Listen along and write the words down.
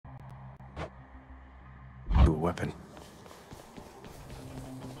to a weapon.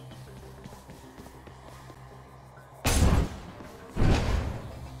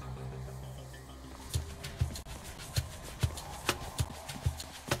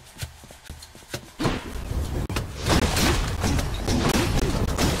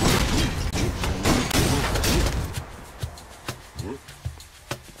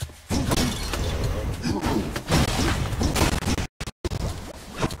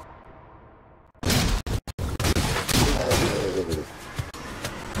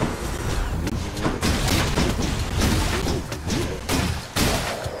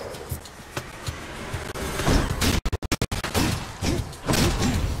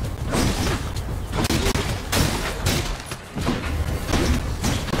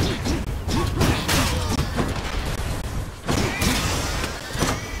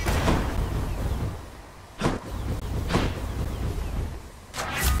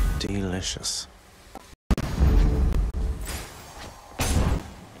 Delicious.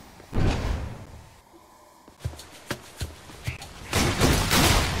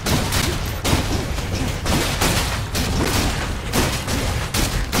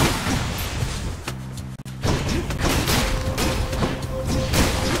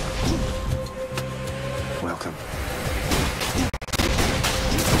 Welcome.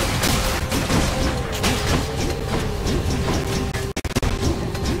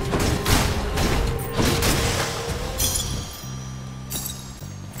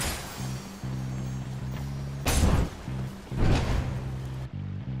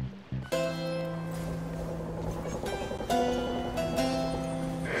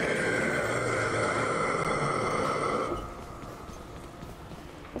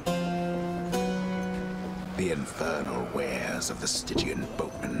 The infernal wares of the Stygian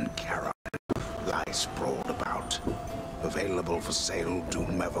boatman Charon lie sprawled about. Available for sale to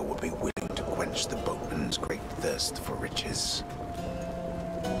whomever would be willing to quench the boatman's great thirst for riches.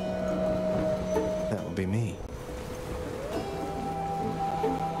 That will be me.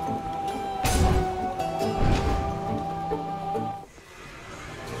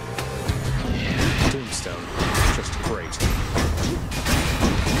 Doomstone. Just great.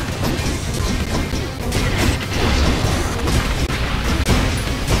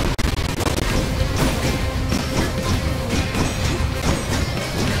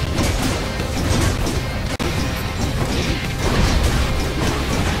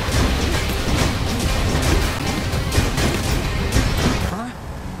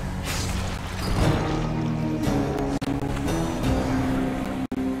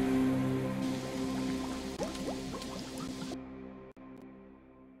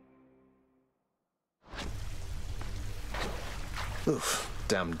 Oof,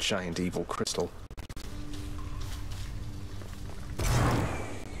 damn giant evil crystal.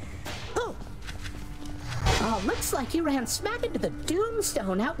 Oh, looks like you ran smack into the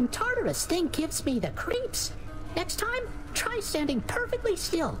Doomstone out in Tartarus. Thing gives me the creeps. Next time, try standing perfectly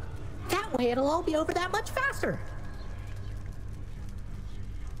still. That way it'll all be over that much faster.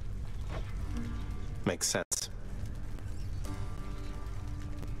 Makes sense.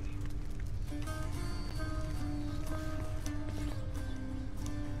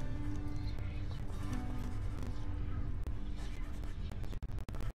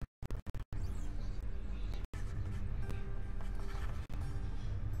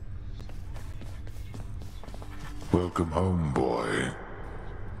 Welcome home, boy.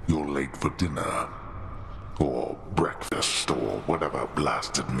 You're late for dinner. Or breakfast, or whatever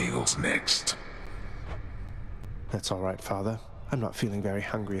blasted meal's next. That's all right, Father. I'm not feeling very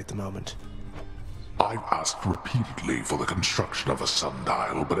hungry at the moment. I've asked repeatedly for the construction of a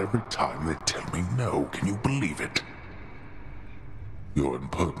sundial, but every time they tell me no. Can you believe it? Your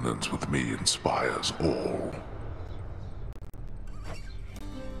impertinence with me inspires all.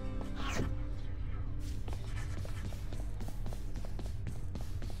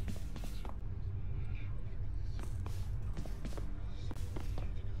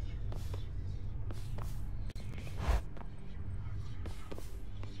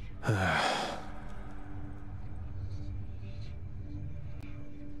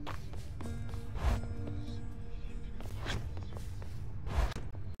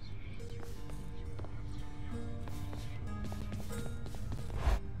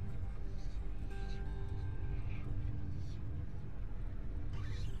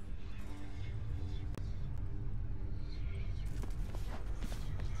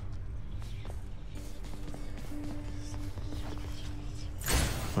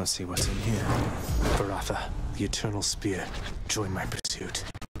 Let's see what's in here. Baratha, the Eternal Spear. Join my pursuit.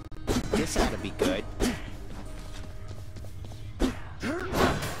 This ought to be good.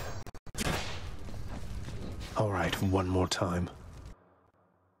 All right, one more time.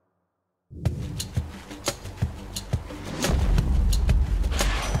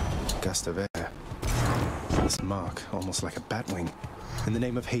 Gust of air. This mark, almost like a batwing. In the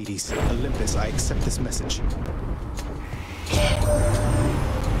name of Hades, Olympus, I accept this message.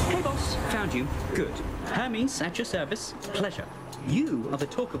 Hey boss, found you. Good. Hermes, at your service. Pleasure. You are the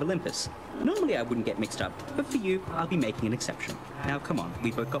talk of Olympus. Normally I wouldn't get mixed up, but for you, I'll be making an exception. Now come on,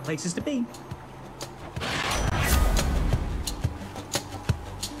 we've both got places to be.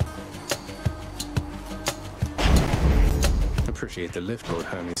 Appreciate the lift, Lord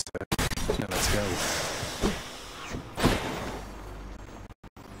Hermes, sir. Now let's go.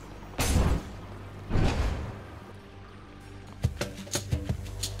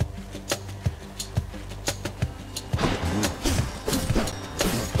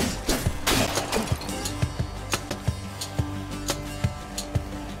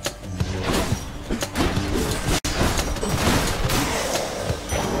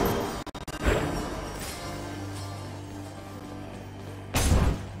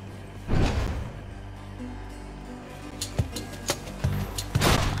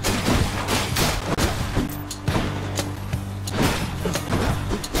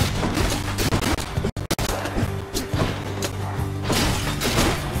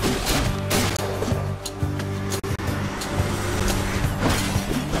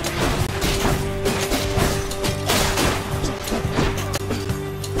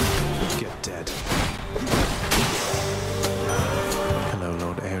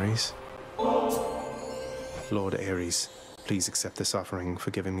 Lord Ares, please accept this offering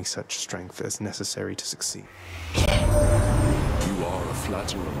for giving me such strength as necessary to succeed. You are a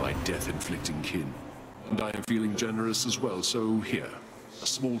flatterer, my death-inflicting kin. And I am feeling generous as well, so here, a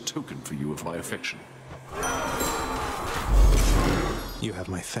small token for you of my affection. You have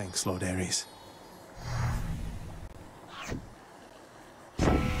my thanks, Lord Ares.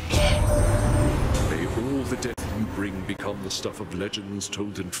 May all the death you bring become the stuff of legends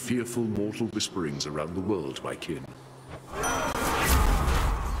told in fearful mortal whisperings around the world, my kin.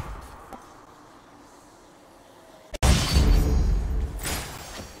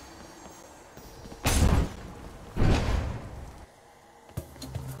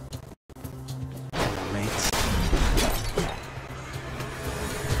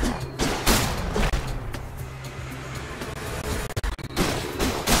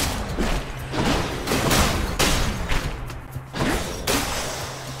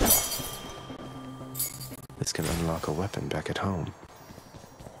 This can unlock a weapon back at home.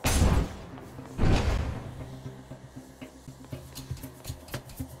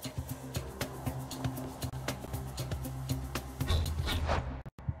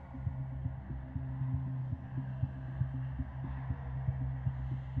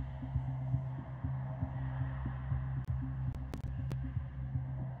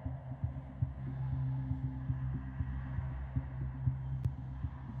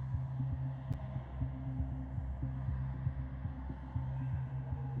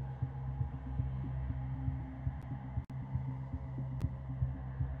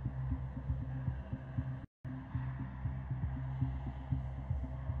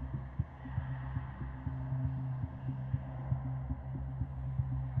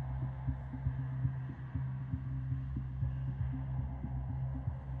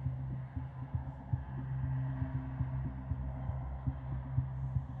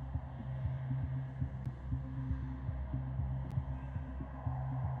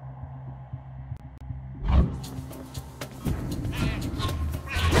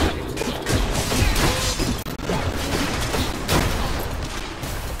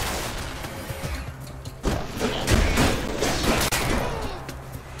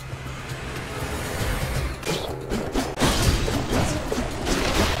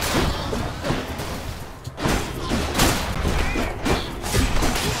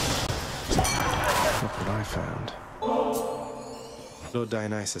 Lord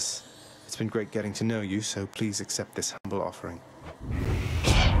Dionysus, it's been great getting to know you, so please accept this humble offering.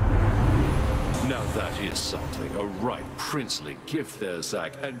 Now that is something, a right princely gift there,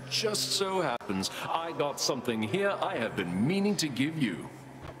 Zack, and just so happens I got something here I have been meaning to give you.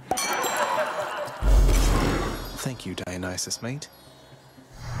 Thank you, Dionysus, mate.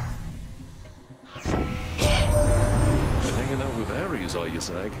 Hanging out with Ares, are you,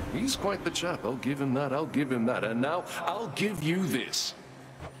 Zack? He's quite the chap. I'll give him that, I'll give him that. And now, I'll give you this.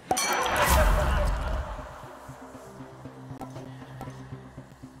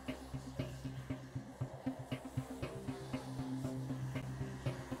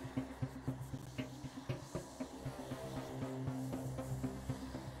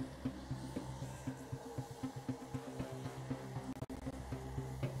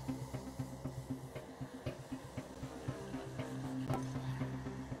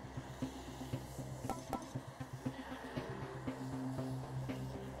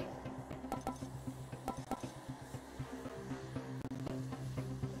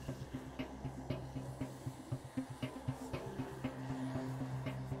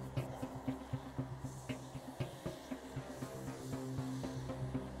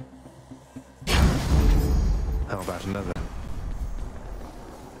 How about another?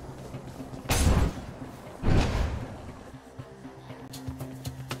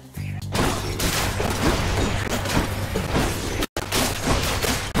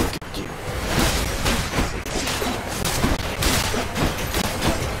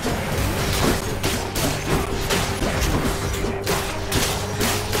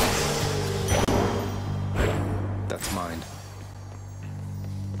 That's mine.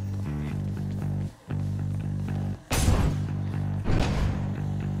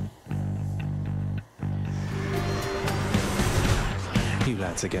 You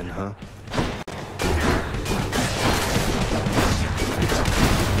lads again, huh?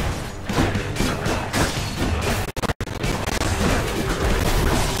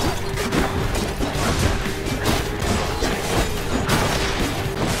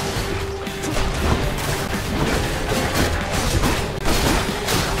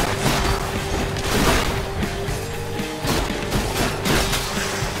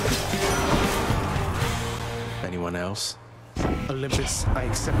 Anyone else? Olympus, I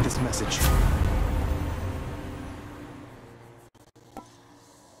accept this message.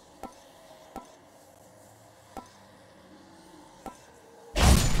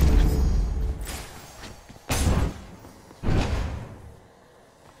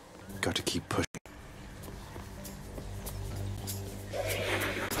 Got to keep pushing.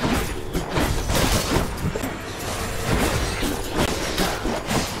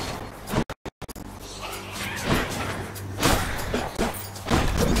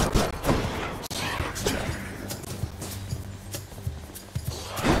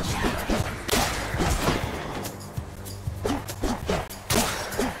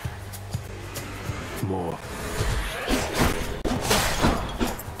 More.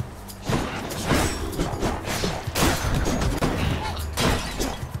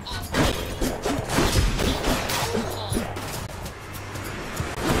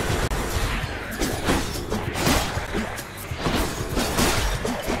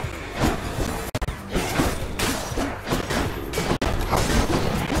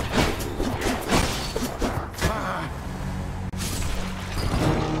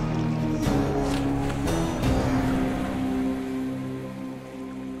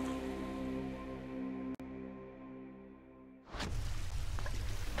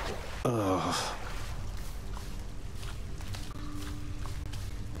 Ugh.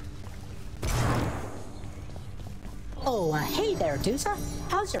 Oh, hey there, Dusa.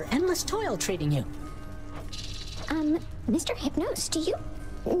 How's your endless toil treating you? Mr. Hypnos, do you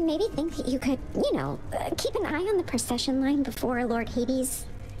maybe think that you could, you know, keep an eye on the procession line before Lord Hades,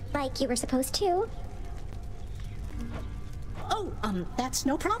 like you were supposed to? Oh, that's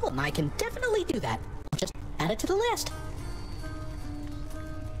no problem. I can definitely do that. Just add it to the list.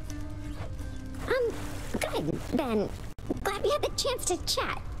 Good, then. Glad we had the chance to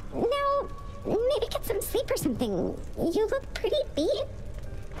chat. Now, maybe get some sleep or something. You look pretty beat.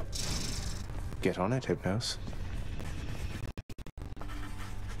 Get on it, Hypnos.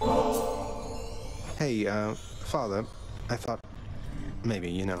 Hey, Father, I thought maybe,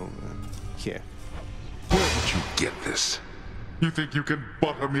 you know, here. Where did you get this? You think you can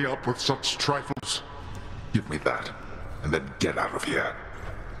butter me up with such trifles? Give me that, and then get out of here.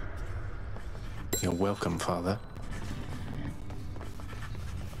 You're welcome, Father.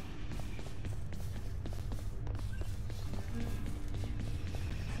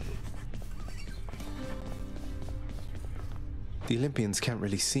 The Olympians can't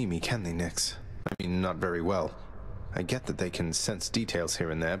really see me, can they, Nyx? I mean, not very well. I get that they can sense details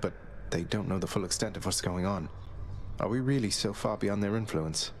here and there, but they don't know the full extent of what's going on. Are we really so far beyond their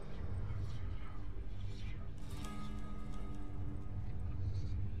influence?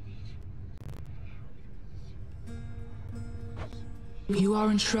 You are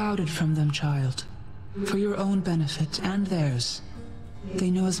enshrouded from them, child. For your own benefit and theirs. They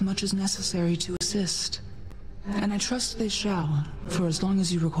know as much as necessary to assist. And I trust they shall, for as long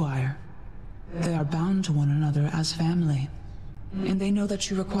as you require. They are bound to one another as family. And they know that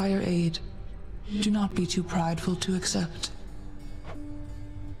you require aid. Do not be too prideful to accept.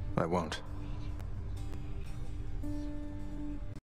 I won't.